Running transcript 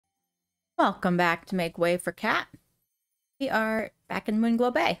Welcome back to Make Way for Cat. We are back in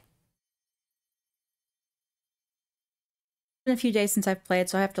Moonglow Bay. It's been a few days since I've played,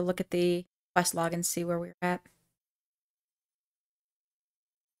 so I have to look at the quest log and see where we're at.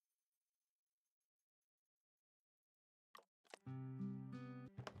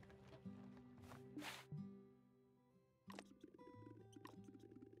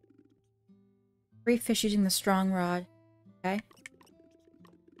 Three fish using the strong rod. Okay.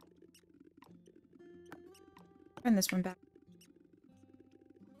 Turn this one back.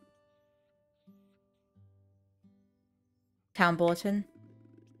 Town bulletin.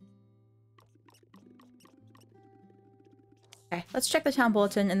 Okay, let's check the town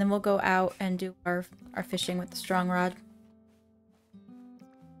bulletin and then we'll go out and do our fishing with the strong rod.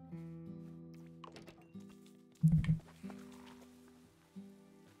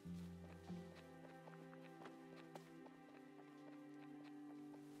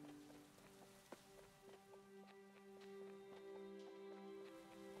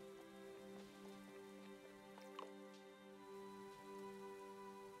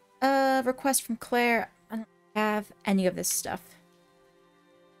 Request from Claire. I don't have any of this stuff.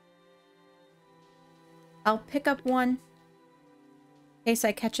 I'll pick up one in case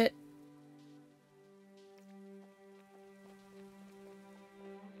I catch it.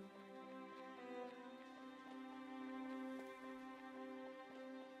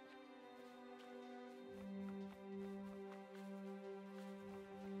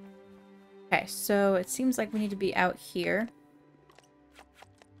 Okay, so it seems like we need to be out here.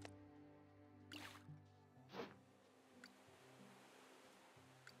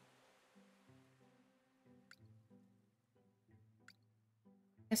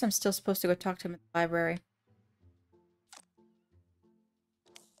 I guess I'm still supposed to go talk to him at the library.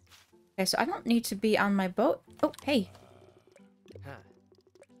 Okay, so I don't need to be on my boat. Oh, hey. I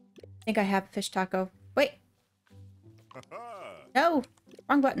think I have fish taco. Wait. No!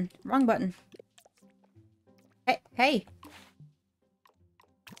 Wrong button. Wrong button. Hey, hey!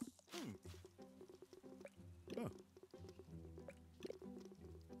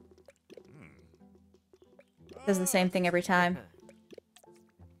 Does the same thing every time.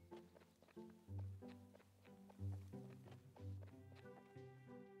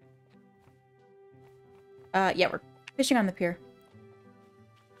 Yeah, we're fishing on the pier.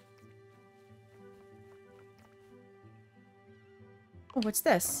 Oh, what's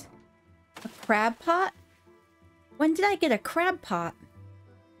this? A crab pot? When did I get a crab pot?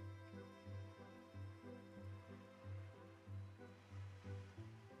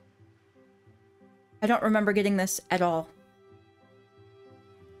 I don't remember getting this at all.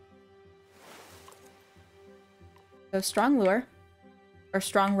 So strong lure. Or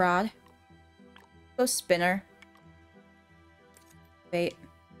strong rod. Go spinner. Bait.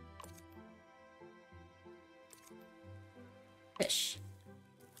 Fish.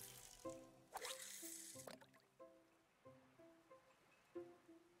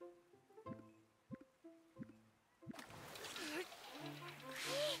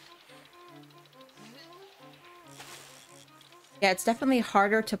 Yeah, it's definitely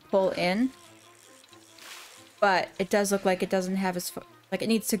harder to pull in. But it does look like it doesn't have as... Like, it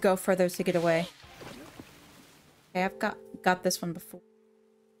needs to go further to get away. Okay, I've got this one before.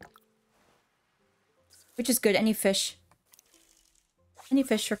 Which is good. Any fish. Any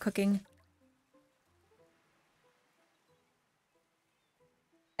fish for cooking.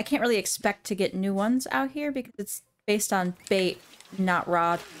 I can't really expect to get new ones out here because it's based on bait, not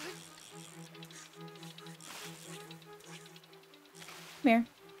rod. Come here.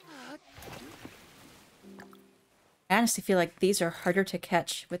 I honestly feel like these are harder to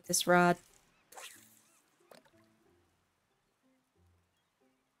catch with this rod.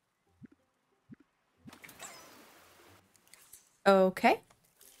 Okay.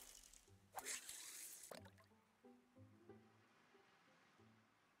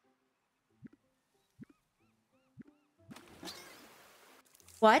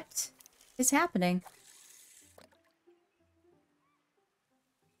 What is happening?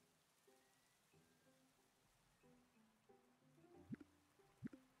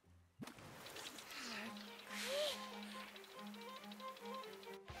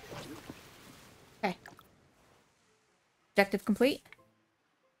 Okay. Objective complete.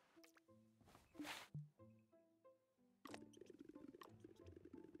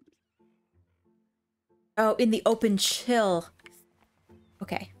 Oh, in the open chill.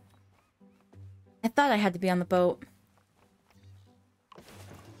 Okay. I thought I had to be on the boat.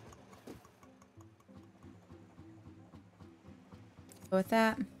 Go with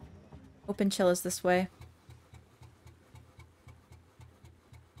that. Open chill is this way.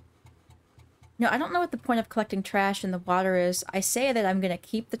 No, I don't know what the point of collecting trash in the water is. I say that I'm gonna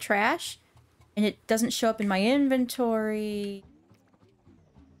keep the trash, and it doesn't show up in my inventory.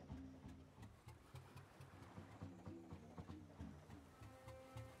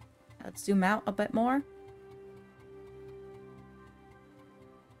 Let's zoom out a bit more.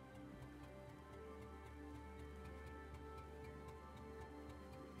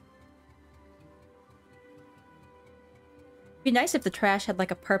 It'd be nice if the trash had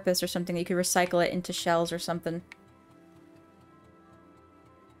like a purpose or something. You could recycle it into shells or something.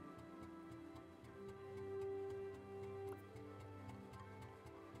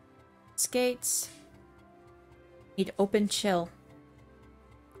 Skates. Need open chill.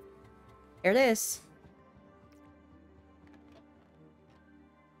 There it is.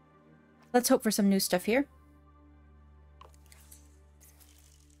 Let's hope for some new stuff here.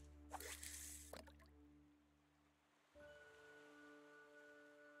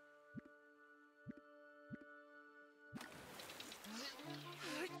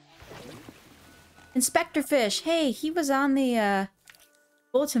 Inspector Fish. Hey, he was on the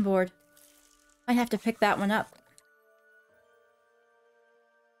bulletin board. Might have to pick that one up.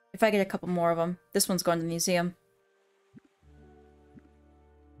 If I get a couple more of them. This one's going to the museum.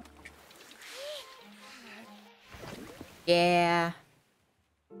 Yeah.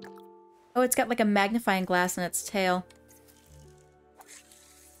 Oh, it's got like a magnifying glass in its tail.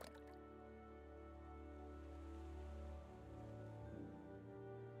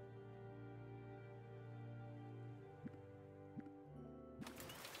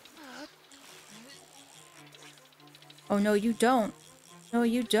 Oh, no, you don't. No,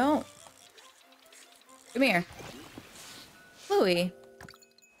 you don't. Come here. Bluey.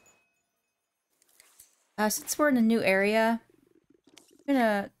 Since we're in a new area, I'm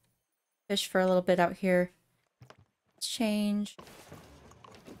gonna fish for a little bit out here. Let's change. I'm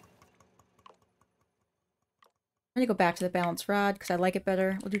gonna go back to the balance rod because I like it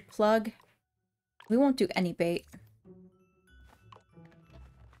better. We'll do plug. We won't do any bait.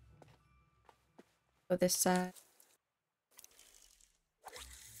 Go this side.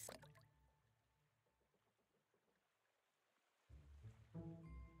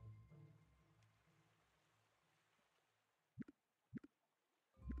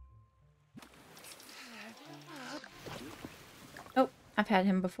 Oh, I've had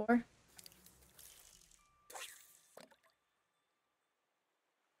him before.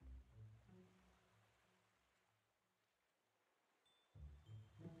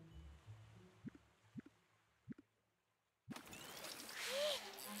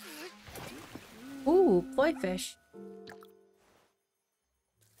 Ooh, poi fish.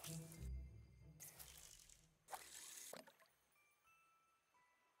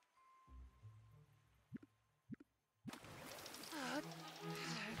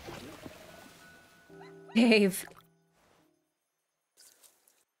 Dave.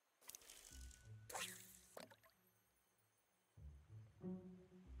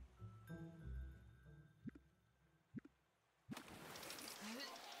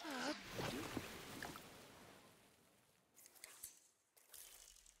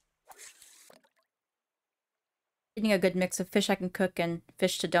 Getting a good mix of fish I can cook and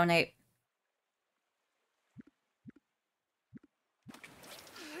fish to donate.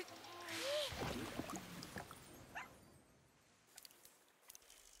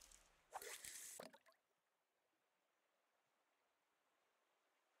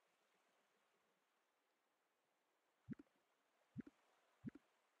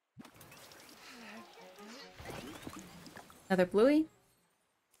 Another bluey.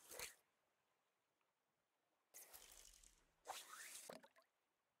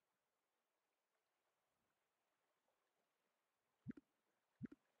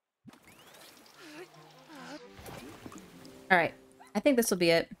 Alright. I think this will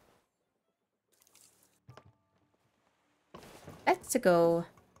be it. Let's go.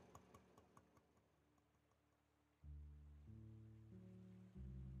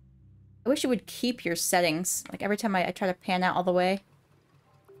 I wish you would keep your settings. Like every time I try to pan out all the way.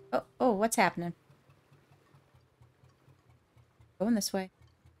 Oh, what's happening? Going this way.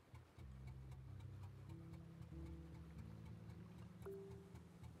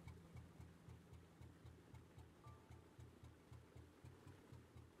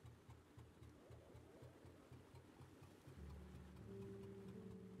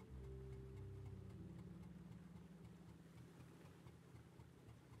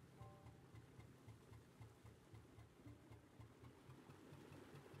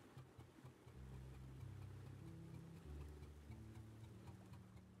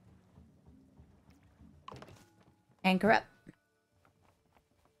 Anchor up.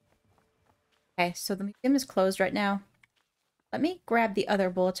 Okay, so the museum is closed right now. Let me grab the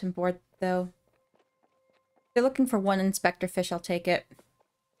other bulletin board, though. If they're looking for one inspector fish, I'll take it.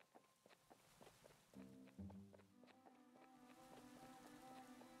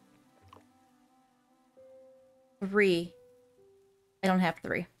 Three. I don't have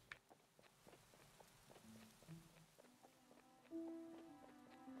three.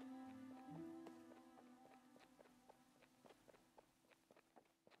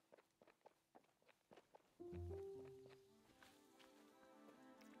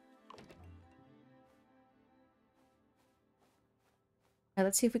 Alright,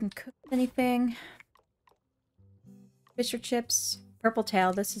 let's see if we can cook anything. Fish or chips. Purple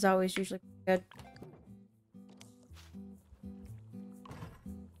tail. This is always usually good.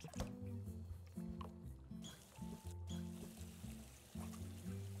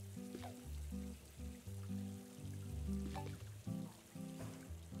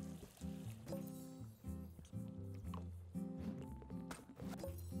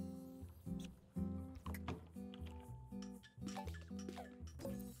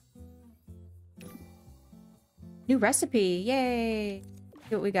 New recipe! Yay!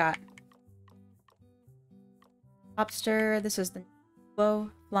 See what we got. Lobster. This is the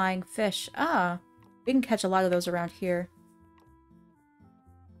low flying fish. Ah! We can catch a lot of those around here.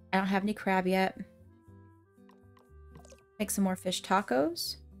 I don't have any crab yet. Make some more fish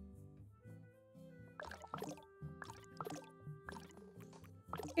tacos.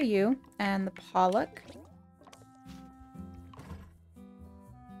 Here you. And the pollock.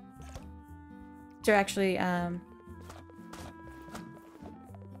 They're actually,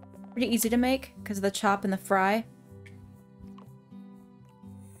 pretty easy to make because of the chop and the fry.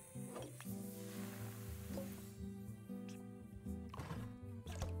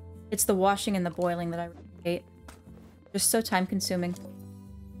 It's the washing and the boiling that I really hate. Just so time consuming.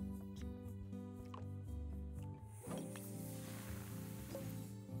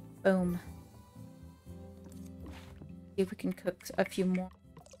 Boom. See if we can cook a few more.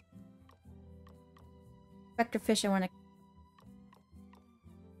 Vector fish I want to...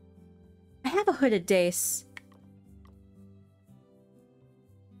 I have a hooded dace.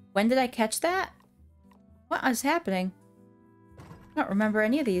 When did I catch that? What is happening? I don't remember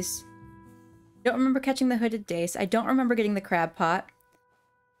any of these. I don't remember catching the hooded dace. I don't remember getting the crab pot.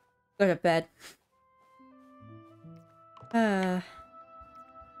 Go to bed.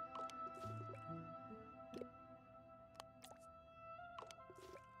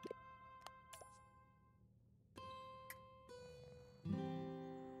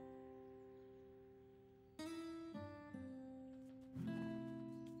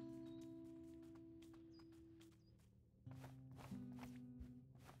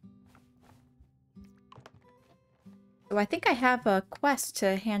 So I think I have a quest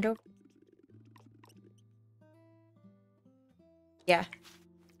to hand over. Yeah.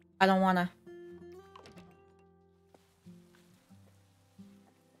 I don't wanna.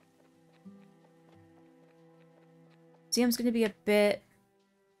 Museum's gonna be a bit...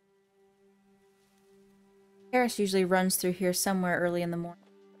 Parris usually runs through here somewhere early in the morning.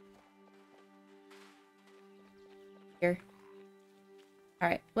 Here.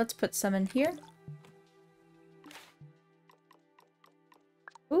 Alright, let's put some in here.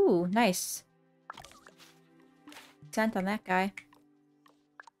 Ooh, nice. Scent on that guy.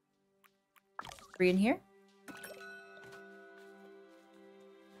 3 in here.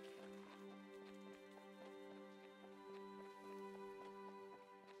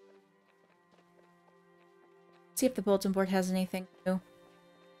 See if the bulletin board has anything new.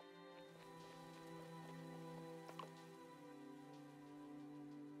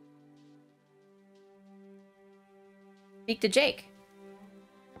 Speak to Jake.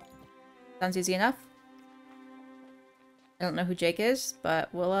 Sounds easy enough. I don't know who Jake is,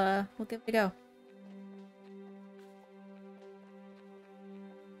 but we'll give it a go.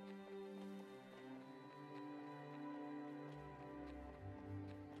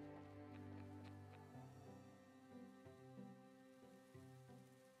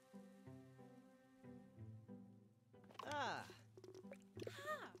 Oh.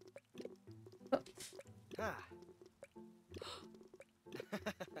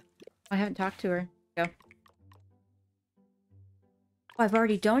 I haven't talked to her. Go. Oh, I've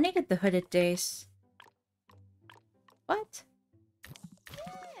already donated the hooded dace. What?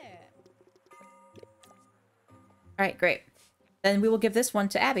 Alright, great. Then we will give this one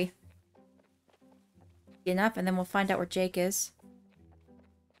to Abby. Enough, and then we'll find out where Jake is.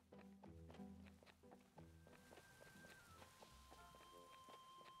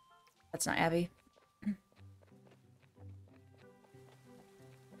 That's not Abby.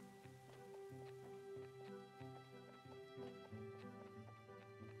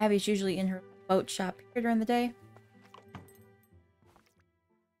 Abby's usually in her boat shop here during the day.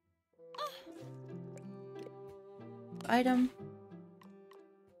 Item.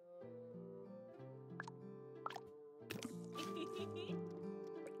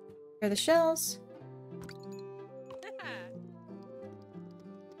 Here are the shells.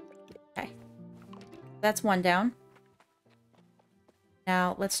 Okay. That's one down.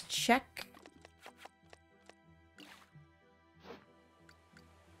 Now, let's check.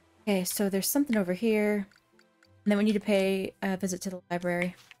 Okay, so there's something over here. And then we need to pay a visit to the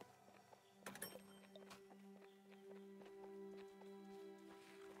library.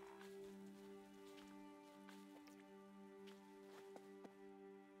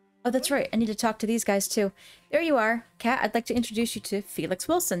 Oh, that's right. I need to talk to these guys, too. There you are. Kat, I'd like to introduce you to Felix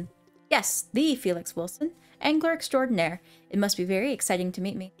Wilson. Yes, the Felix Wilson. Angler extraordinaire. It must be very exciting to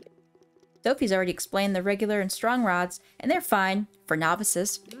meet me. Sophie's already explained the regular and strong rods, and they're fine for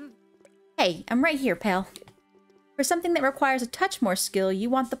novices. Hey, I'm right here, pal. For something that requires a touch more skill,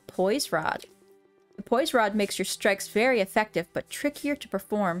 you want the poise rod. The poise rod makes your strikes very effective, but trickier to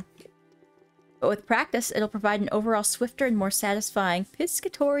perform. But with practice, it'll provide an overall swifter and more satisfying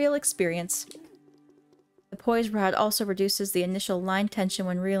piscatorial experience. The poise rod also reduces the initial line tension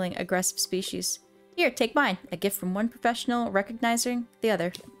when reeling aggressive species. Here, take mine. A gift from one professional, recognizing the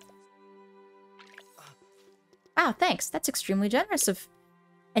other. Wow, thanks. That's extremely generous of...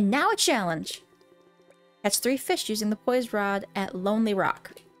 And now a challenge. Catch 3 fish using the poise rod at Lonely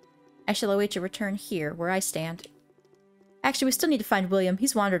Rock. I shall await your return here, where I stand. Actually, we still need to find William.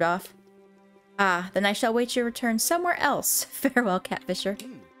 He's wandered off. Ah, then I shall wait your return somewhere else. Farewell, Catfisher.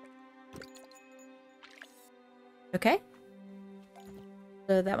 Okay.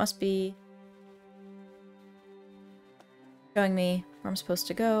 So that must be... showing me where I'm supposed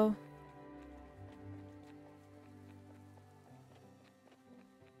to go.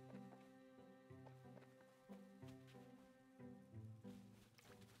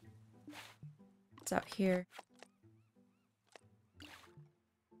 It's out here.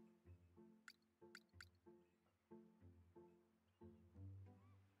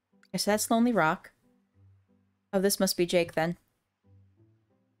 Okay, so that's Lonely Rock. Oh, this must be Jake then.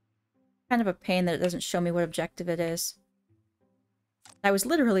 Kind of a pain that it doesn't show me what objective it is. I was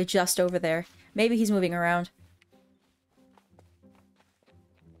literally just over there. Maybe he's moving around.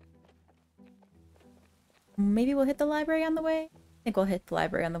 Maybe we'll hit the library on the way? I think we'll hit the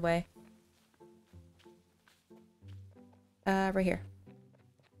library on the way. Right here.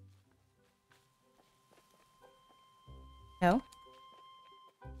 No?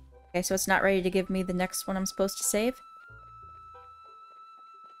 Okay, so it's not ready to give me the next one I'm supposed to save?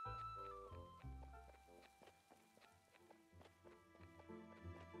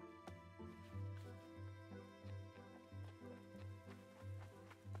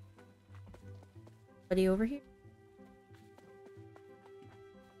 Buddy over here?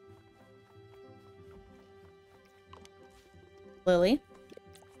 Lily?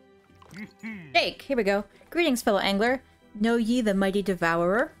 Jake, here we go. Greetings, fellow angler. Know ye the mighty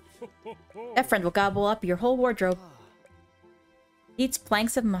devourer? That friend will gobble up your whole wardrobe. Eats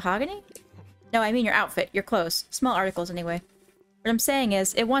planks of mahogany? No, I mean your outfit, your clothes. Small articles, anyway. What I'm saying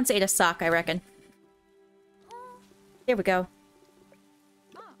is, it once ate a sock, I reckon. Here we go.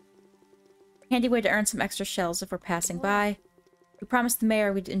 Handy way to earn some extra shells if we're passing by. We promised the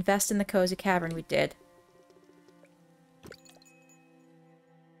mayor we'd invest in the cozy cavern. We did.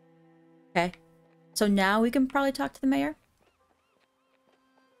 Okay. So now we can probably talk to the mayor?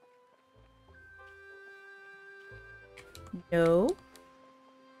 No.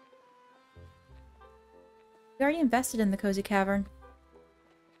 We already invested in the cozy cavern.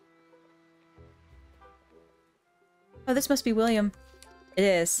 Oh, this must be William. It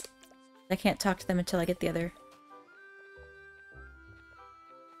is. I can't talk to them until I get the other.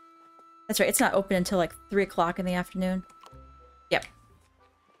 That's right, it's not open until like 3 o'clock in the afternoon. Yep.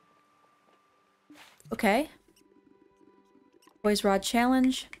 Okay. Poise Rod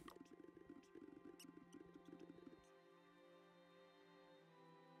Challenge.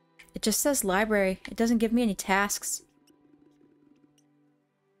 It just says library. It doesn't give me any tasks.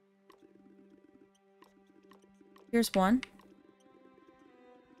 Here's one.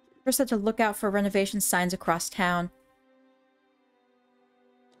 First, I have to look out for renovation signs across town.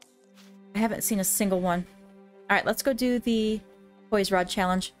 I haven't seen a single one. Alright, let's go do the Poise Rod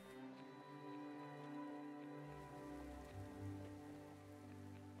Challenge.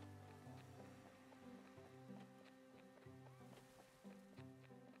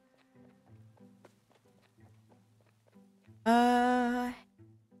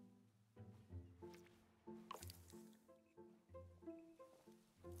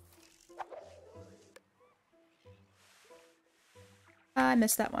 I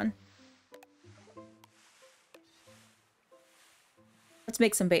missed that one. Let's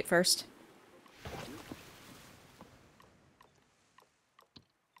make some bait first.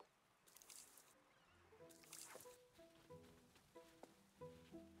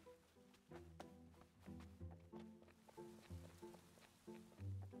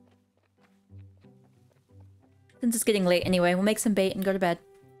 Since it's getting late anyway, we'll make some bait and go to bed.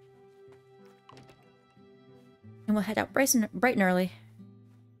 And we'll head out bright and early.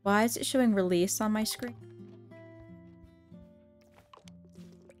 Why is it showing release on my screen?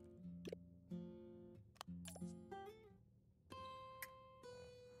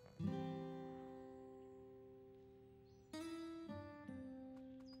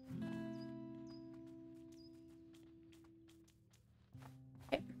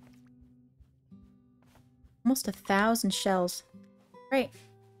 Okay. Almost 1,000 shells. Great.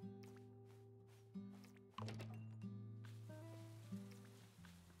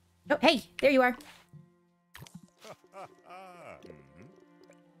 Oh, hey, there you are.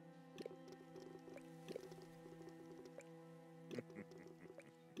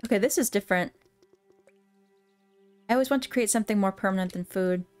 Okay, this is different. I always want to create something more permanent than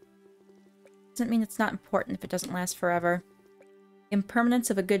food. Doesn't mean it's not important if it doesn't last forever. The impermanence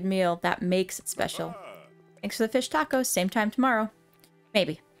of a good meal, that makes it special. Thanks for the fish tacos. Same time tomorrow.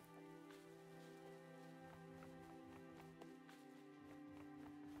 Maybe.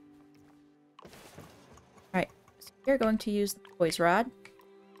 Alright, so we're going to use the poise rod.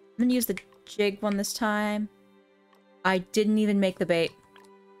 I'm going to use the jig one this time. I didn't even make the bait.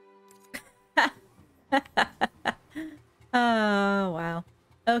 Oh, wow.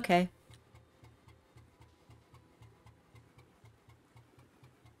 Okay.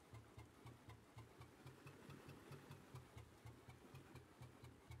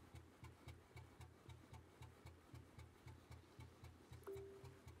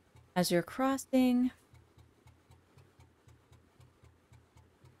 As you're crossing...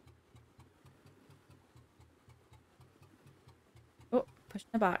 Oh, pushing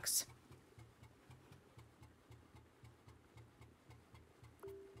the box.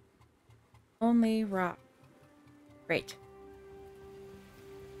 Only rock. Great.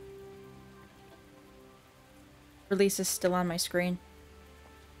 Release is still on my screen.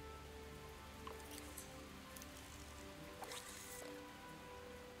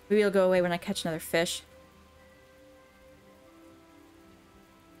 Maybe it'll go away when I catch another fish.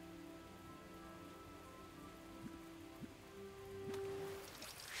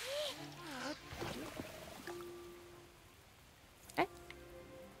 Okay.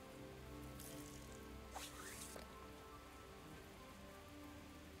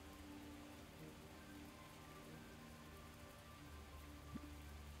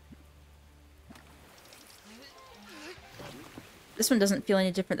 This one doesn't feel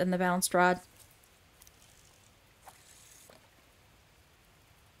any different than the balanced rod.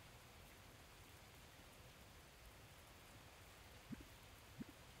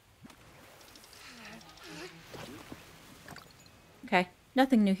 Okay,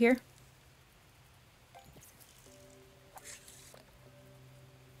 nothing new here.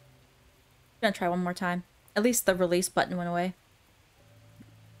 Gonna try one more time. At least the release button went away.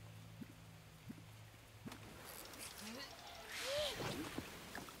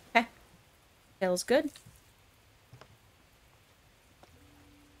 Okay. Feels good.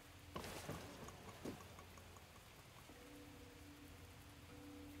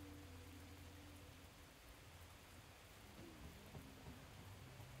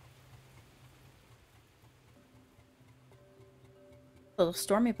 A little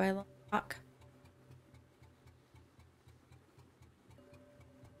stormy by a rock.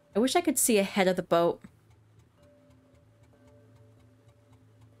 I wish I could see ahead of the boat.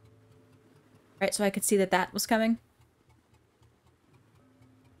 Right, so I could see that that was coming.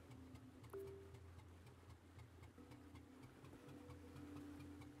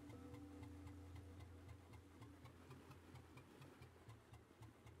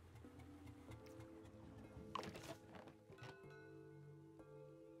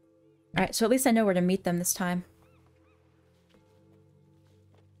 Alright, so at least I know where to meet them this time.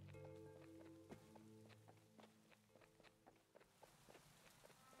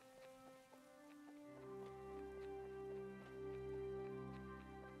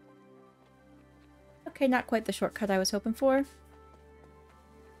 Okay, not quite the shortcut I was hoping for.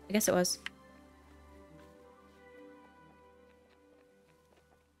 I guess it was.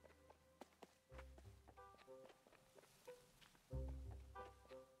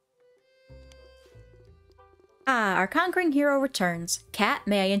 Ah, our conquering hero returns. Cat,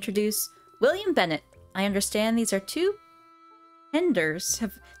 may I introduce William Bennett. I understand these are two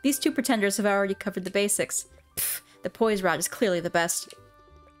These two pretenders have already covered the basics. Pfft, the poise rod is clearly the best.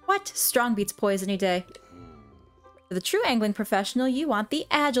 What? Strong beats poise any day. For the true angling professional, you want the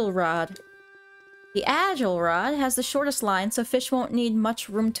agile rod. The agile rod has the shortest line, so fish won't need much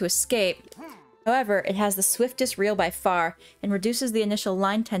room to escape. However, it has the swiftest reel by far, and reduces the initial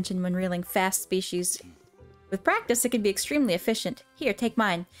line tension when reeling fast species. With practice, it can be extremely efficient. Here, take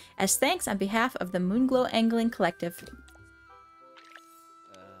mine, as thanks on behalf of the Moonglow Angling Collective.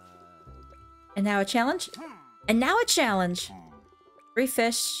 And now a challenge? And now a challenge! 3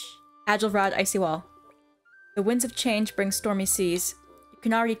 fish, agile rod, icy wall. The winds of change bring stormy seas. You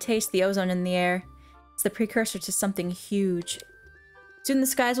can already taste the ozone in the air. It's the precursor to something huge. Soon the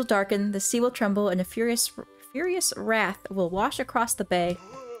skies will darken, the sea will tremble, and a furious wrath will wash across the bay.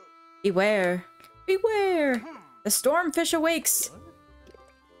 Beware! Beware! The stormfish awakes!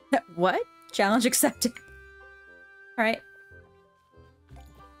 What? Challenge accepted. Alright.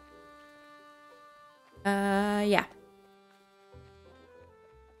 Yeah.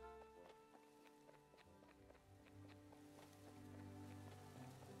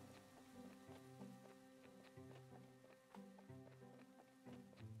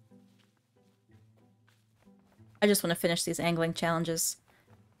 I just want to finish these angling challenges.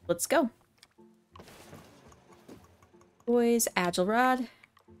 Let's go. Poise, agile rod,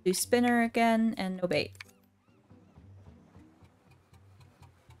 do spinner again, and no bait.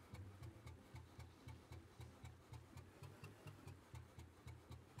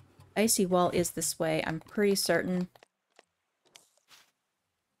 Icy wall is this way, I'm pretty certain.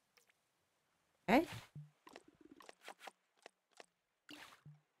 Okay.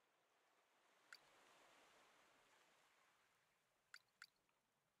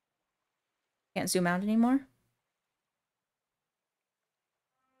 Can't zoom out anymore.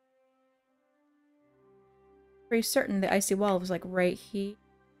 Pretty certain the icy wall was like right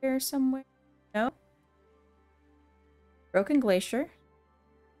here somewhere. No? Broken glacier.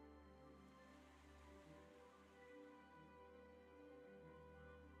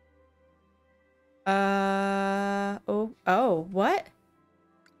 Oh, what?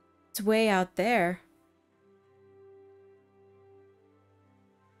 It's way out there.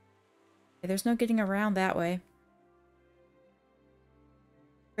 Okay, there's no getting around that way.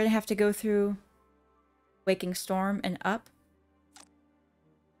 We're gonna have to go through Waking Storm and up.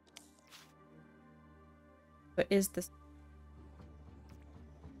 What is this?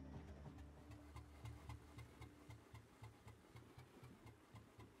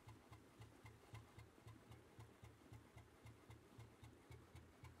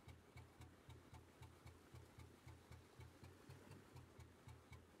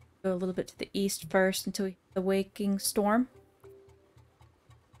 Go a little bit to the east first until we hit the Waking Storm.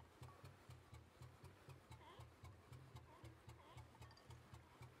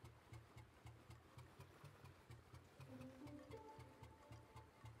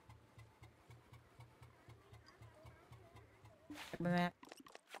 Map.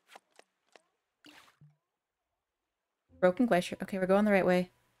 Broken glacier. Okay, we're going the right way.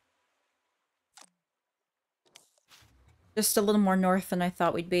 Just a little more north than I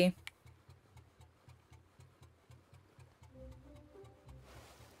thought we'd be.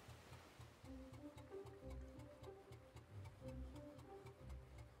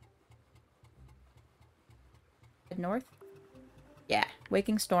 Head north? Yeah,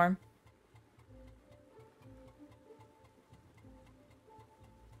 Waking Storm.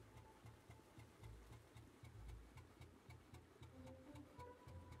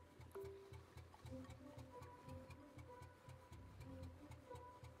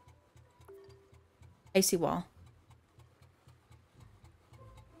 Icy wall.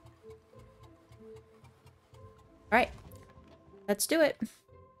 Alright. Let's do it.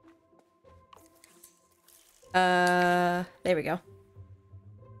 There we go.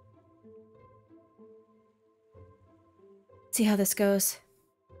 See how this goes.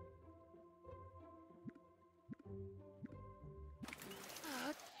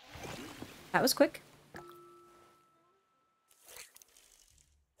 That was quick.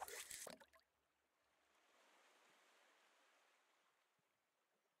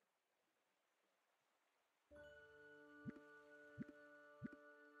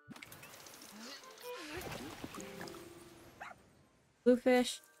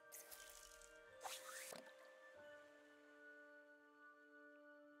 Bluefish.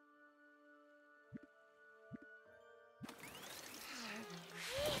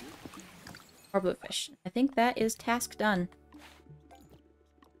 Or bluefish. I think that is task done.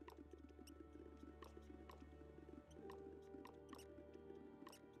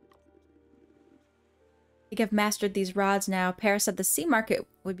 think I've mastered these rods now. Parris said the sea market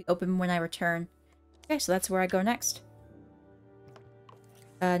would be open when I return. Okay, so that's where I go next.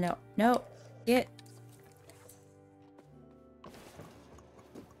 No. No. Get.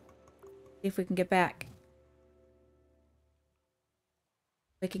 See if we can get back.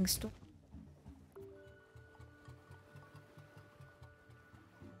 Waking storm.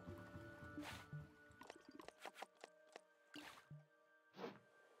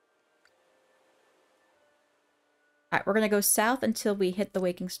 Alright, we're gonna go south until we hit the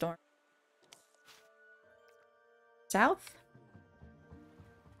waking storm. South?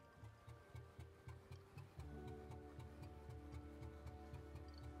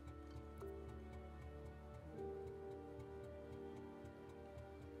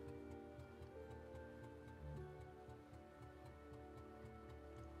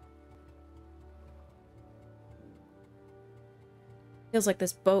 Feels like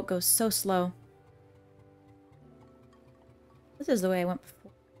this boat goes so slow. This is the way I went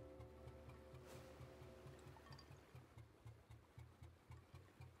before.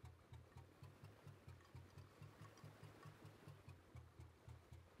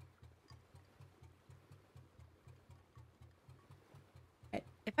 Okay.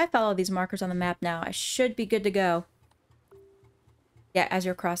 If I follow these markers on the map now, I should be good to go. Yeah, as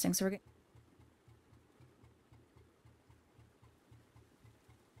you're crossing, so we're getting...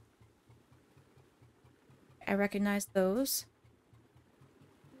 I recognize those.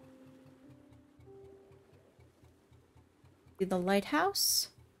 See the lighthouse.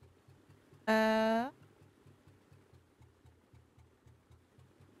 If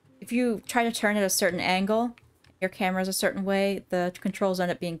you try to turn at a certain angle, your camera's a certain way, the controls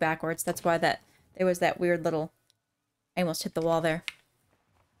end up being backwards. That's why there was that weird little... I almost hit the wall there.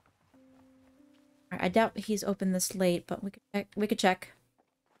 I doubt he's open this late, but we could check.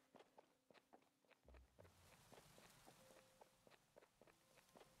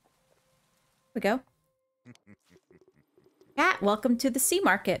 Here we go. Cat, welcome to the sea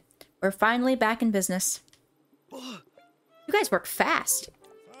market. We're finally back in business. You guys work fast.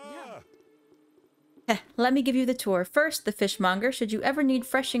 Yeah. Let me give you the tour. First, the fishmonger, should you ever need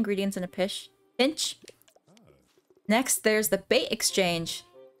fresh ingredients in a pinch. Next, there's the bait exchange.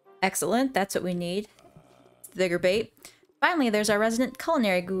 Excellent, that's what we need. The bigger bait. Finally, there's our resident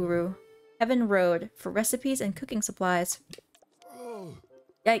culinary guru, Heaven Road, for recipes and cooking supplies.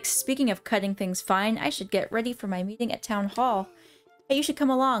 Yikes, speaking of cutting things fine, I should get ready for my meeting at Town Hall. Hey, you should come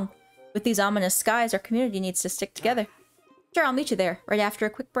along. With these ominous skies, our community needs to stick together. Sure, I'll meet you there, right after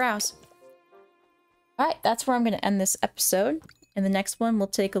a quick browse. Alright, that's where I'm going to end this episode. In the next one, we'll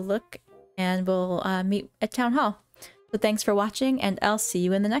take a look, and we'll meet at Town Hall. So thanks for watching, and I'll see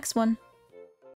you in the next one.